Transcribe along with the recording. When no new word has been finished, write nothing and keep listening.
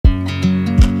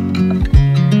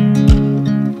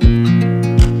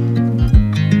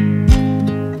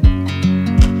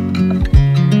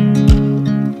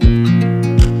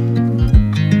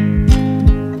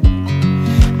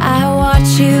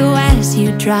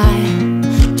dry.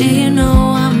 Do you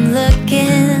know I'm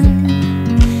looking?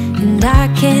 And I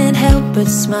can't help but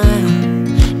smile.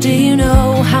 Do you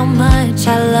know how much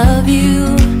I love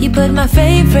you? You put my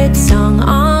favorite song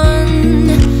on,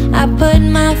 I put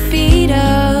my feet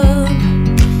up,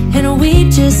 and we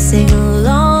just sing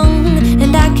along.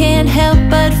 And I can't help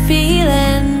but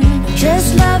feeling,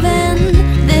 just loving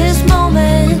this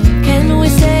moment. Can we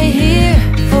stay here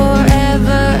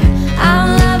forever?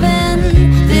 I'm loving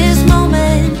this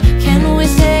moment. Can we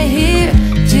stay here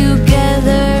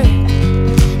together?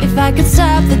 If I could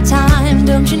stop the time,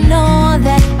 don't you know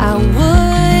that I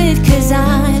would? 'Cause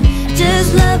I'm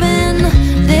just loving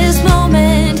this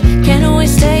moment. Can we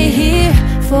stay here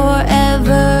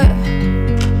forever?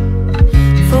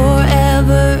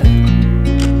 Forever,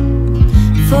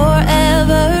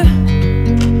 forever,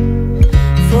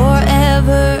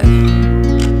 forever.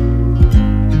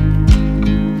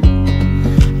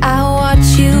 I watch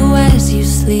you as you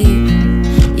sleep.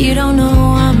 You don't know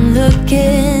I'm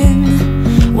looking.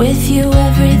 With you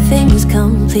everything's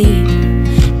complete.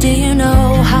 Do you know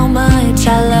how much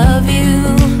I love you?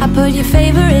 I put your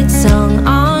favorite song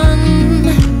on,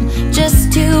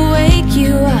 just to wake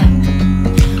you up.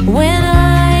 When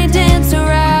I dance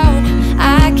around,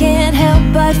 I can't help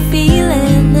but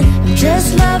feeling, just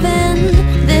loving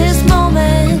this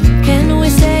moment. Can we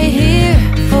stay here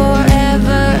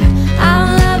forever? I'm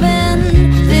loving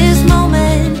this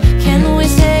moment. Can we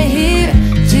stay here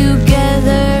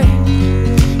together?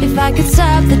 If I could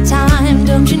stop the time,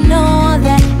 don't you know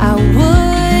that I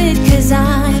would? 'Cause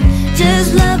I'm just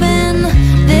loving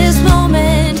this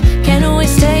moment. Can we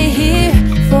stay here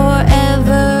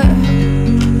forever?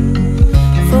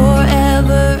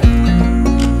 Forever,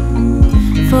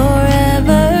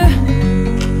 forever,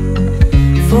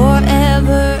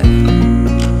 forever.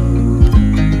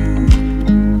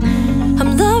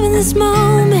 I'm loving this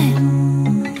moment.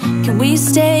 Can we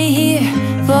stay here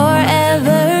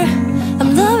forever?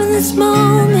 I'm loving this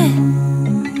moment.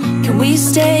 Can we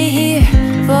stay here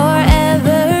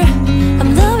forever?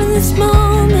 I'm loving this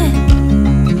moment.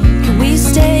 Can we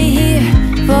stay here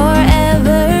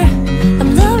forever?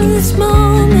 I'm loving this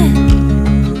moment.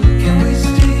 Can we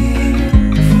stay here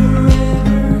forever?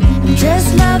 I'm just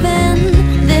loving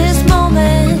this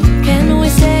moment. Can we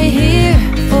stay here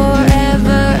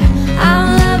forever? I'm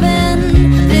loving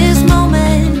this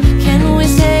moment. Can we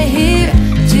stay here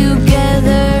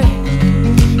together?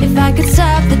 If I could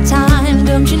stop the time,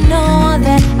 don't you know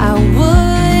that I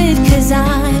would? 'Cause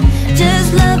I'm just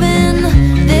loving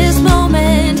this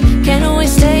moment. Can we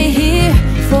stay here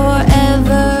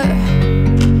forever?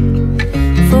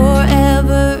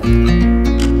 Forever,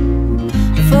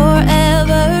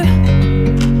 forever,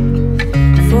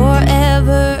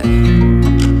 forever.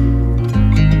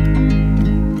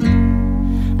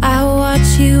 I watch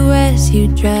you as you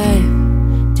drive.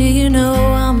 Do you know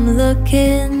I'm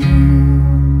looking?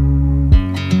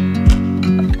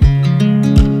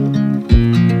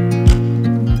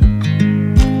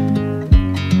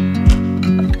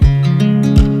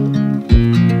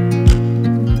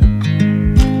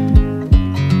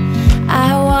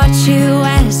 You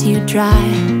as you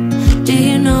drive. Do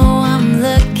you know I'm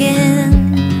looking?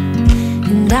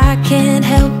 And I can't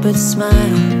help but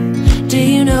smile. Do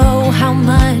you know how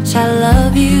much I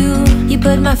love you? You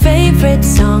put my favorite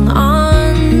song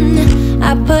on,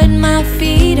 I put my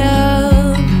feet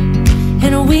up,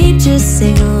 and we just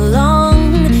sing along.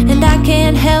 And I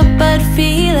can't help but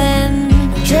feeling,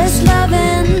 just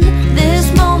loving this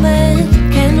moment.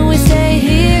 Can we stay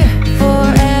here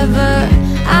forever?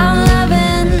 I'm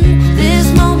loving this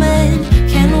moment.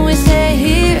 Can we stay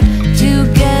here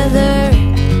together?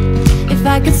 If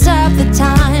I could stop the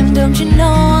time, 'cause I'm just loving this moment. Can we stay here forever? I'm loving this moment. Can we stay here together? If I could stop the time, don't you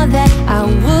know that I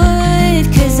would?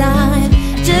 'Cause I'm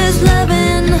just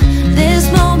loving this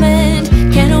moment.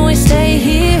 Can we stay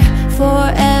here forever? Forever, forever, forever. I watch you as you drive. Do you know I'm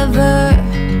looking? And I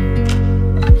can't help but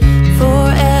smile.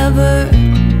 Do you know how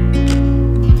much I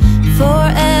love you?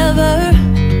 You put my favorite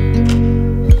song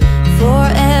on,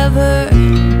 I put my feet up, and we just sing along. And I can't help but feeling, just loving this moment. Can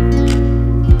we stay here forever? I'm loving this moment. Can we stay here together? If I could stop the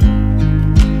time, don't you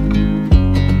know that I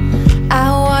would? 'Cause I'm just loving this moment. Can we stay here forever? Forever, forever, forever. I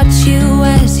watch you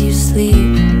as you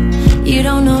sleep. You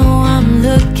don't know I'm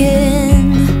looking.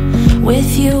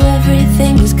 With you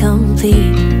everything's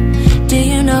complete. Do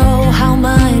you know how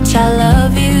much I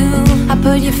love you? I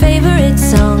put your favorite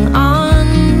song on,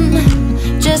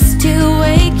 just to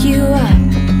wake you up.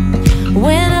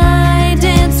 When I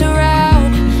dance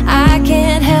around, I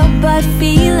can't help but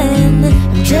feeling,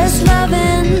 just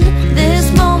loving this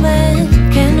moment.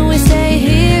 Can we stay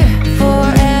here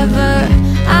forever?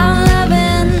 I'm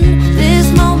loving this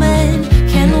moment.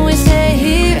 Can we stay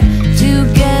here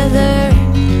together?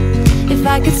 If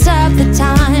I could stop the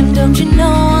time, don't you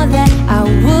know that I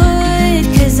would?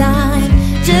 'Cause I'm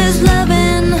just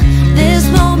loving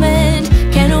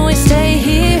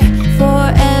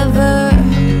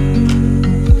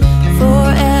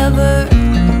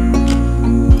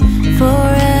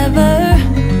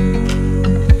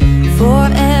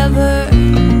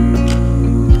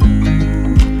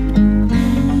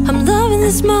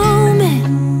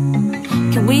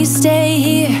stay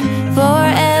here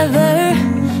forever?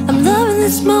 I'm loving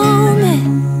this moment.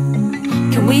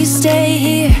 Can we stay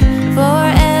here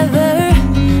forever?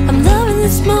 I'm loving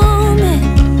this moment.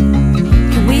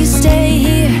 Can we stay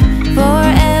here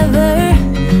forever?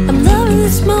 I'm loving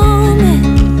this moment.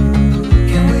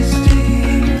 Can we stay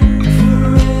here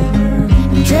forever?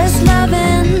 I'm just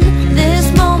loving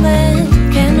this moment.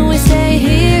 Can we stay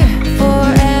here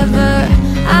forever?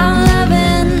 I'm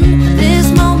loving this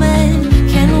moment.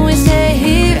 Can we stay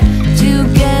here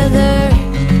together?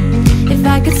 If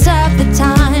I could stop the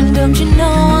time, don't you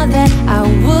know that I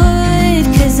would?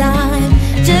 'Cause I'm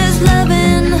just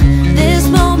loving this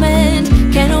moment.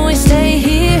 Can we stay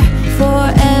here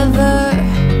forever?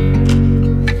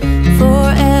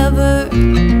 Forever,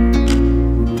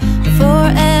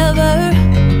 forever,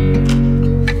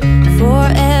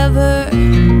 forever.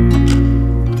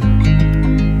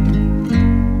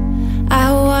 I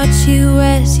watch you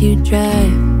as you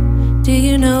drive. Do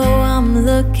you know I'm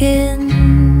looking?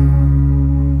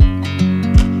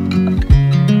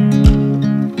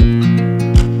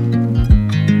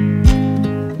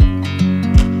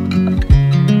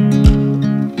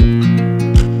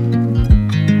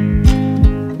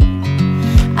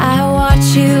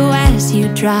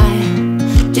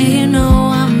 Drive. Do you know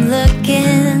I'm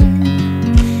looking?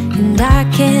 And I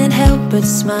can't help but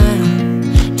smile.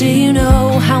 Do you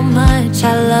know how much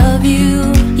I love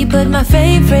you? You put my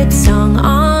favorite song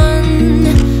on,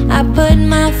 I put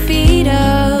my feet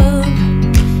up,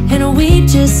 and we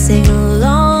just sing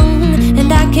along.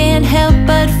 And I can't help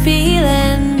but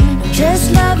feeling, just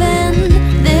loving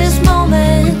this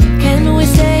moment. Can we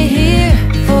stay here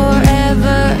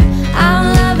forever? I'm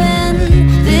loving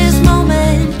this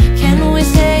moment. Can we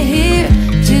stay here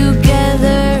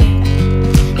together?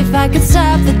 If I could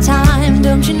stop the time,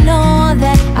 don't you know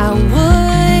that I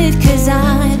would? 'Cause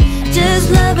I'm just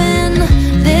loving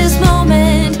this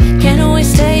moment. Can we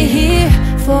stay here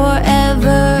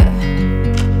forever?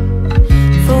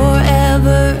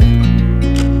 Forever,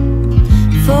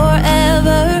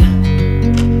 forever,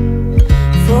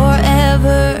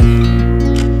 forever.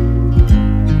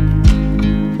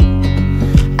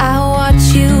 I watch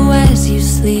you as you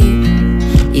sleep.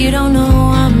 You don't know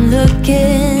I'm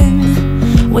looking.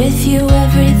 With you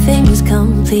everything's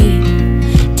complete.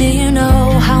 Do you know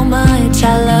how much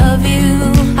I love you?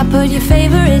 I put your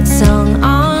favorite song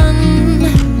on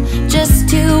just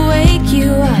to wake you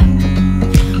up.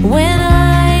 When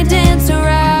I dance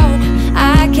around,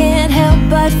 I can't help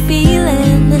but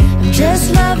feeling, I'm just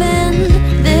loving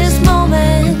this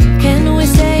moment. Can we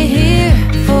stay here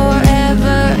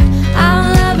forever? I'm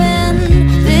loving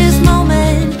this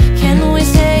moment. Can we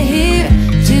stay here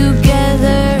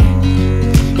together?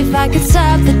 If I could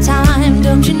stop the time,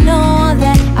 don't you know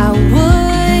that I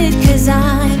would? 'Cause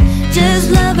I'm just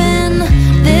loving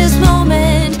this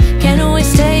moment. Can we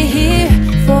stay here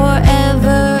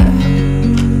forever?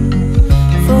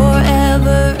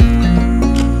 Forever,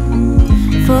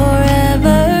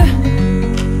 forever,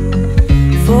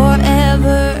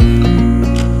 forever.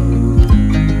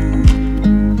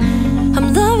 I'm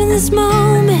loving this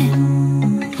moment.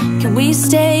 Can we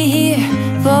stay here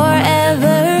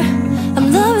forever? I'm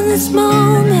loving this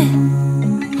moment.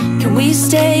 Can we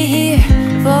stay here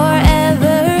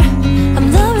forever? I'm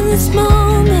loving this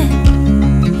moment.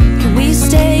 Can we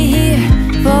stay here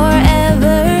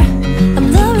forever? I'm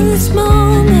loving this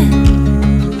moment.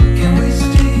 Can we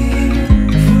stay here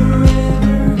forever?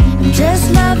 I'm just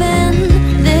loving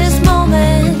this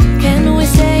moment. Can we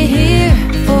stay here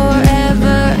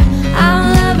forever? I'm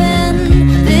loving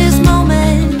this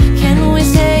moment. Can we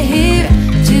stay here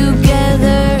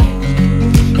together?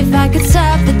 If I could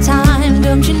stop the time,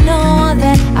 don't you know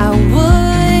that I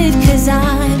would? 'Cause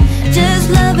I'm just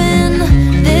loving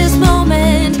this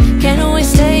moment. Can we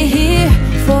stay here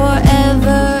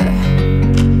forever?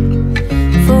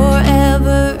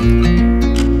 Forever,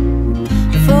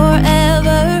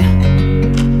 forever,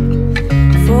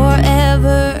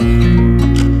 forever.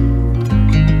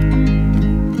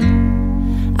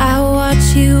 I watch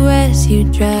you as you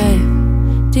drive.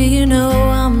 Do you know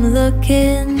I'm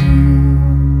looking?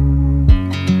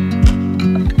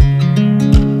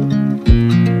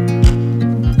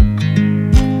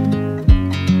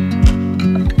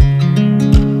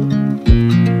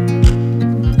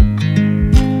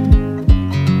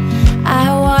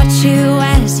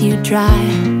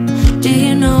 Drive. Do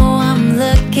you know I'm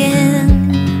looking?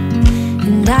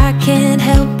 And I can't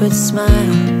help but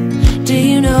smile. Do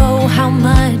you know how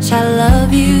much I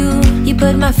love you? You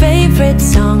put my favorite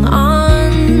song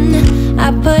on, I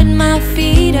put my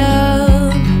feet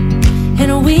up, and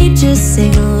we just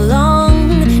sing along.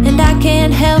 And I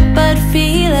can't help but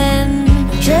feeling,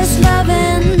 just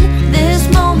loving this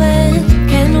moment.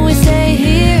 Can we stay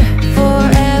here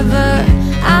forever?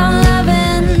 I'm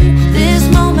loving this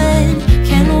moment.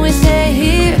 Can we stay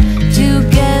here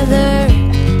together?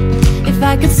 If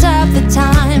I could stop the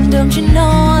time, don't you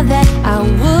know that I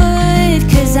would?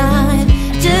 'Cause I'm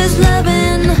just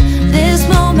loving this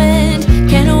moment.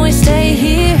 Can we stay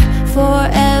here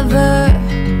forever?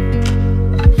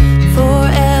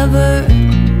 Forever,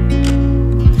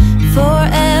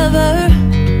 forever,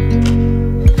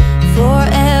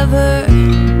 forever.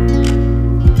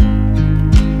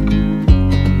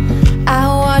 I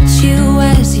watch you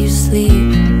as you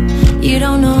sleep. You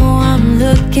don't know I'm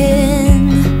looking.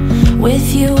 With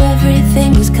you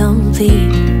everything's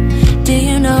complete. Do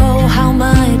you know how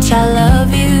much I love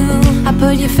you? I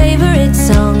put your favorite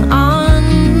song on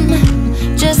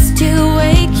just to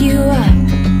wake you up.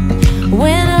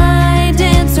 When I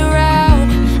dance around,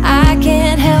 I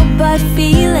can't help but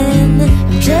feeling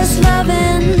I'm just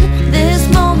loving this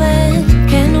moment.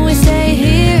 Can we stay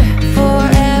here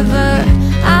forever?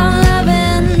 I'm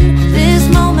loving this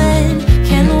moment.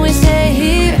 Can we stay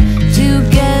here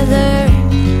together?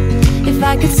 If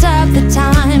I could stop the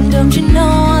time, don't you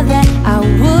know that I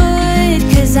would?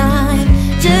 'Cause I'm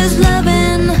just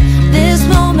loving this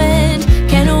moment.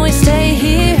 Can we stay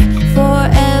here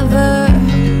forever?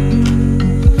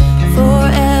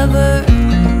 Forever,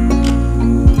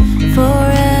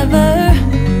 forever,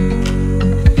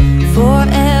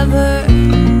 forever.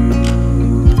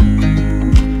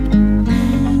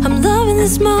 I'm loving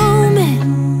this moment.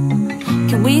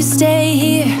 Can we stay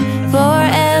here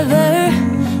forever?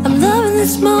 I'm loving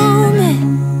this moment.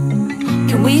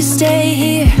 Can we stay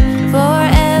here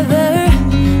forever?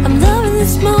 I'm loving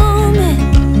this moment.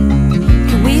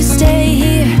 Can we stay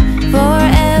here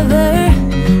forever?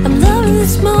 I'm loving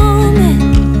this moment.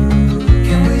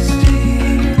 Can we stay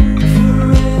here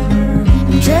forever?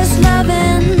 I'm just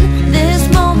loving this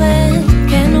moment.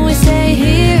 Can we stay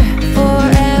here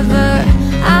forever?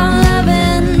 I'm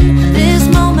loving this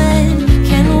moment.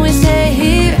 Can we stay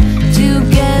here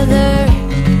together?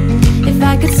 If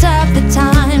I could stop the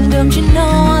time, don't you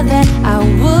know that I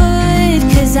would?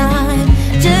 'Cause I'm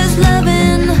just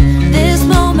loving this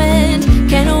moment.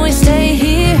 Can we stay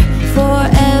here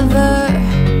forever?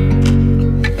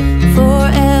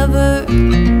 Forever,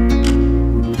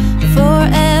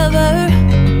 forever,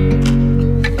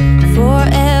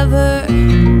 forever.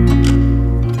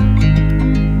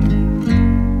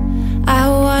 I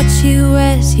watch you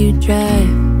as you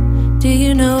drive. Do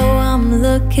you know I'm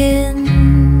looking?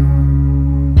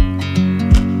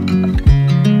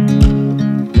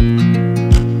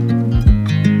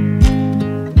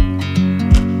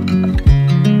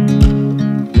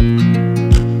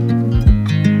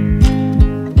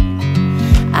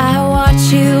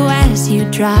 You as you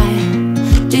drive.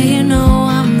 Do you know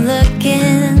I'm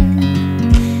looking?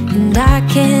 And I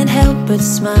can't help but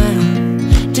smile.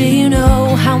 Do you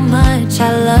know how much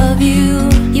I love you?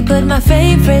 You put my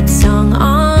favorite song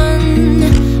on.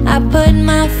 I put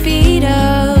my feet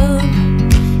up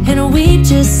and we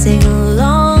just sing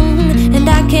along. And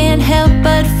I can't help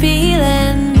but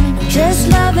feeling just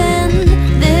loving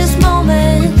this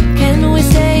moment. Can we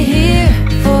stay here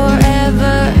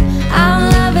forever? I'm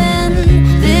loving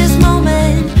this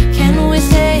moment. Can we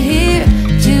stay here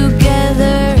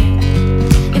together?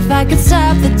 If I could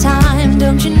stop the time,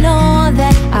 don't you know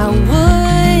that I would?